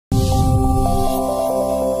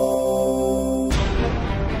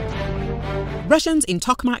Russians in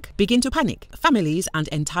Tokmak begin to panic. Families and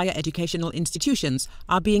entire educational institutions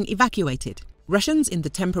are being evacuated. Russians in the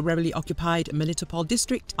temporarily occupied Melitopol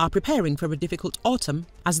district are preparing for a difficult autumn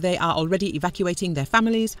as they are already evacuating their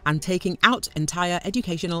families and taking out entire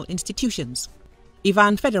educational institutions.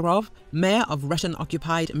 Ivan Fedorov, mayor of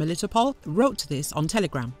Russian-occupied Melitopol, wrote this on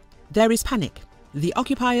Telegram. There is panic. The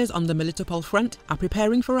occupiers on the Melitopol front are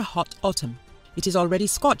preparing for a hot autumn. It is already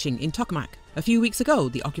scorching in Tokmak. A few weeks ago,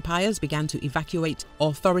 the occupiers began to evacuate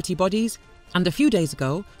authority bodies, and a few days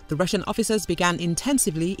ago, the Russian officers began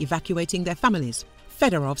intensively evacuating their families,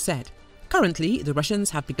 Fedorov said. Currently, the Russians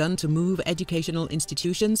have begun to move educational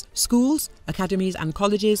institutions, schools, academies and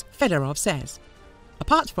colleges, Fedorov says.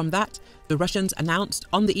 Apart from that, the Russians announced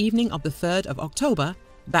on the evening of the 3rd of October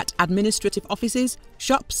that administrative offices,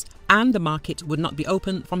 shops and the market would not be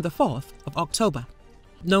open from the 4th of October.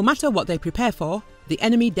 No matter what they prepare for, the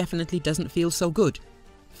enemy definitely doesn't feel so good.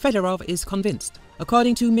 Fedorov is convinced.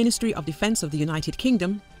 According to Ministry of Defense of the United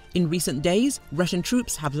Kingdom, in recent days, Russian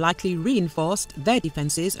troops have likely reinforced their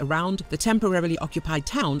defenses around the temporarily occupied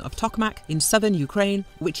town of Tokmak in southern Ukraine,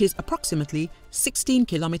 which is approximately 16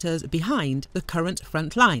 kilometers behind the current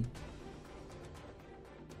front line.